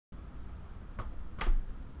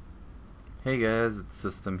Hey guys, it's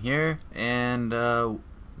System here, and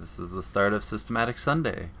this is the start of Systematic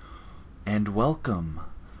Sunday. And welcome!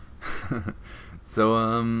 So,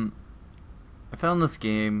 I found this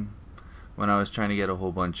game when I was trying to get a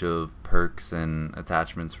whole bunch of perks and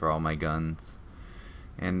attachments for all my guns.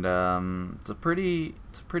 And it's a pretty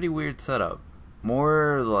weird setup.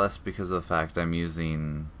 More or less because of the fact I'm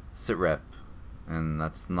using sitrep, and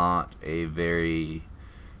that's not a very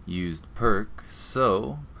used perk,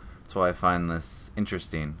 so that's why I find this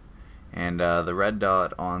interesting. And the red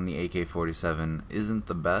dot on the AK-47 isn't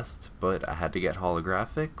the best, but I had to get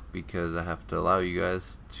holographic because I have to allow you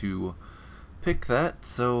guys to pick that.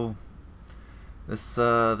 So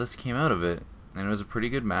this came out of it, and it was a pretty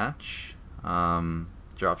good match.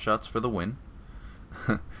 Drop shots for the win.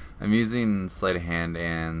 I'm using sleight of hand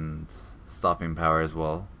and stopping power as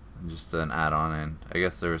well, just an add-on, and I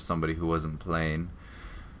guess there was somebody who wasn't playing.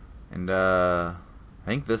 And I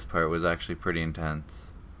think this part was actually pretty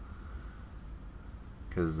intense,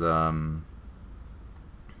 because I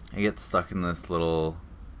get stuck in this little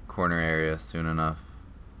corner area soon enough.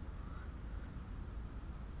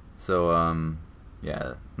 So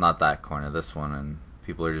yeah, not that corner, this one, and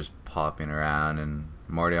people are just popping around, and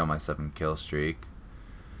I'm already on my 7-kill streak.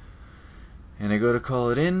 And I go to call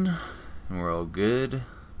it in, and we're all good.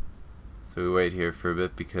 So we wait here for a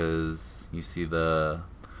bit because you see the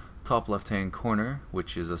top left hand corner,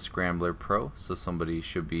 which is a Scrambler Pro, so somebody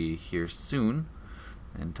should be here soon.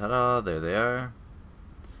 And ta-da, there they are.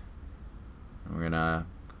 And we're gonna...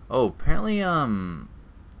 Oh, apparently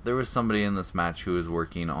there was somebody in this match who was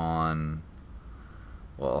working on,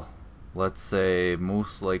 well, let's say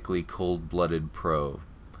most likely Cold-Blooded Pro,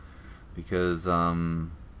 because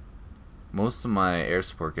most of my air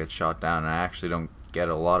support gets shot down, and I actually don't get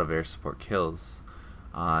a lot of air support kills.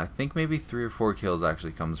 I think maybe 3 or 4 kills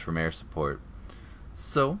actually comes from air support.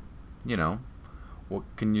 So, you know, what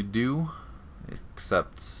can you do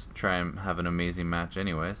except try and have an amazing match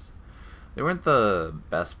anyways. They weren't the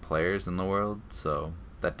best players in the world, so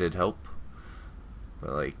that did help.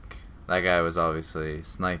 But like, that guy was obviously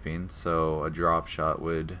sniping, so a drop shot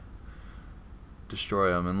would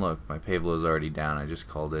destroy him. And look, my Pavlo's already down, I just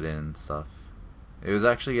called it in and stuff. It was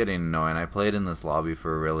actually getting annoying. I played in this lobby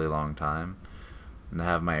for a really long time, and to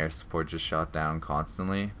have my air support just shot down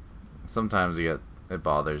constantly, sometimes it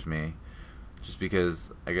bothers me, just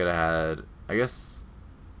because I guess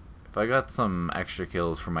if I got some extra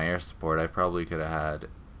kills for my air support, I probably could have had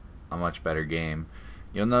a much better game.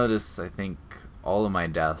 You'll notice, I think, all of my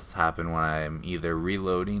deaths happen when I'm either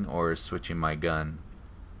reloading or switching my gun.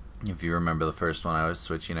 If you remember the first one, I was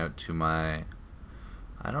switching out to my,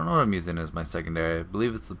 I don't know what I'm using as my secondary, I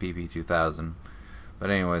believe it's the PP2000. But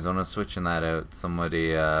anyways, when I was switching that out,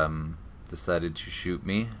 somebody decided to shoot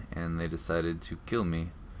me, and they decided to kill me.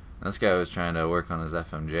 And this guy was trying to work on his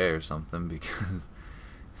FMJ or something, because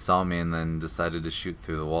he saw me and then decided to shoot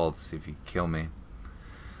through the wall to see if he could kill me.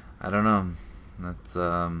 I don't know. That's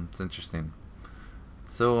it's interesting.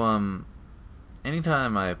 So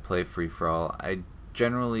anytime I play free-for-all, I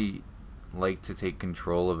generally like to take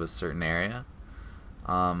control of a certain area.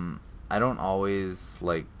 I don't always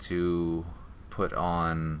like to put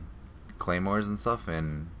on claymores and stuff,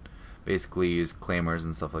 and basically use claymores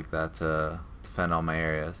and stuff like that to defend all my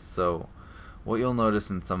areas. So what you'll notice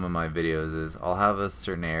in some of my videos is I'll have a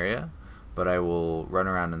certain area, but I will run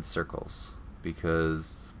around in circles,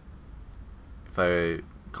 because if I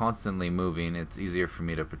constantly moving, it's easier for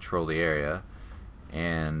me to patrol the area,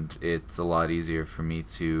 and it's a lot easier for me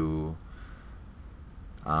to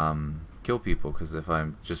kill people, because if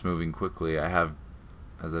I'm just moving quickly, I have,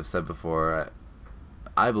 as I've said before,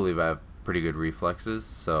 I believe I have pretty good reflexes.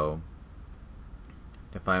 So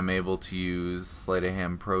if I'm able to use Sleight of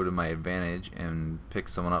Hand Pro to my advantage and pick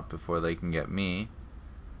someone up before they can get me,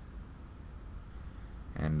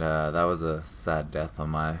 and that was a sad death on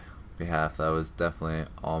my behalf, that was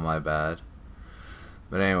definitely all my bad.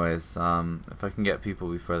 But anyways, if I can get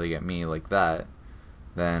people before they get me like that,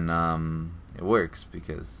 then it works,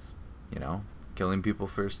 because, you know, killing people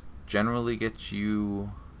first generally gets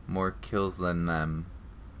you more kills than them.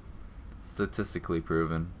 Statistically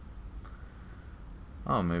proven.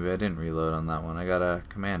 Oh, maybe I didn't reload on that one. I got a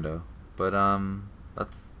commando. But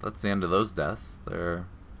that's the end of those deaths. They're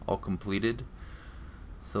all completed.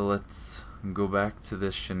 So let's go back to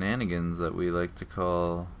this shenanigans that we like to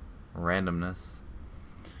call randomness.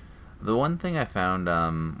 The one thing I found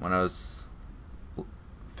when I was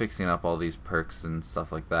fixing up all these perks and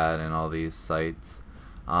stuff like that and all these sites,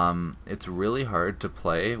 it's really hard to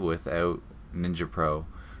play without Ninja Pro,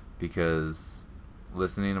 because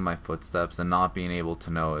listening to my footsteps and not being able to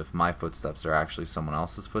know if my footsteps are actually someone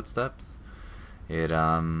else's footsteps, It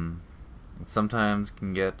sometimes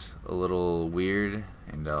can get a little weird,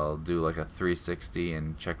 and I'll do like a 360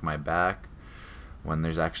 and check my back. When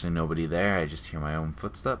there's actually nobody there, I just hear my own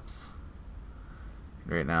footsteps.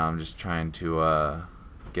 Right now I'm just trying to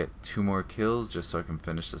get 2 more kills just so I can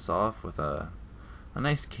finish this off with a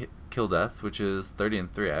nice kill death, which is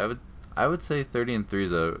 30-3. I would say 30-3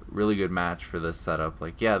 is a really good match for this setup.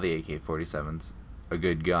 Like, yeah, the AK-47's a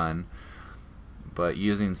good gun, but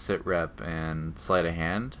using sit rep and sleight of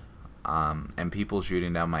hand, and people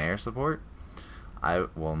shooting down my air support,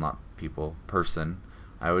 not people, person,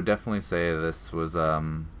 I would definitely say this was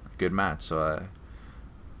a good match. So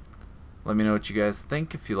let me know what you guys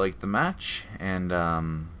think if you liked the match, and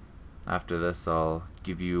after this I'll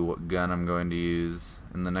give you what gun I'm going to use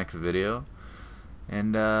in the next video.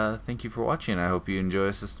 And thank you for watching. I hope you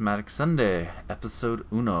enjoy Systematic Sunday, episode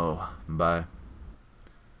 1. Bye.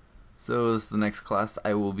 So this is the next class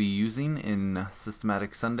I will be using in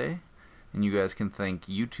Systematic Sunday, and you guys can thank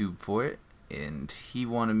YouTube for it. And he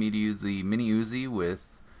wanted me to use the Mini Uzi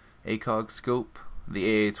with ACOG scope, the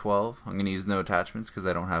AA-12. I'm going to use no attachments because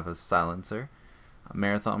I don't have a silencer, a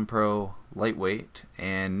Marathon Pro, Lightweight,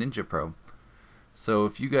 and Ninja Pro. So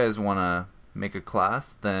if you guys want to make a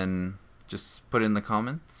class, then just put it in the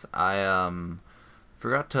comments. I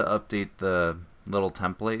forgot to update the little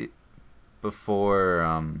template before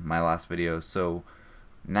my last video, so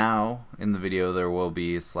now in the video there will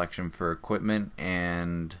be a selection for equipment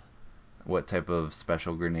and what type of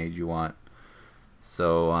special grenade you want.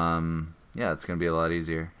 So yeah, it's gonna be a lot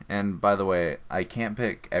easier. And by the way, I can't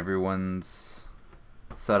pick everyone's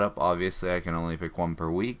setup. Obviously I can only pick one per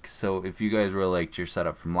week, so if you guys really liked your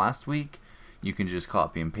setup from last week, you can just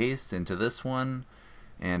copy and paste into this one,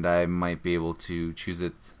 and I might be able to choose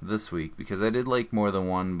it this week, because I did like more than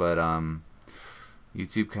one, but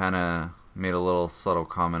YouTube kinda made a little subtle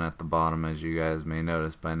comment at the bottom, as you guys may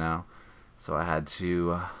notice by now, so I had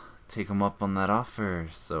to take them up on that offer.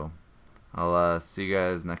 So I'll see you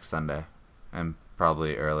guys next Sunday, and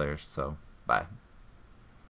probably earlier, so bye.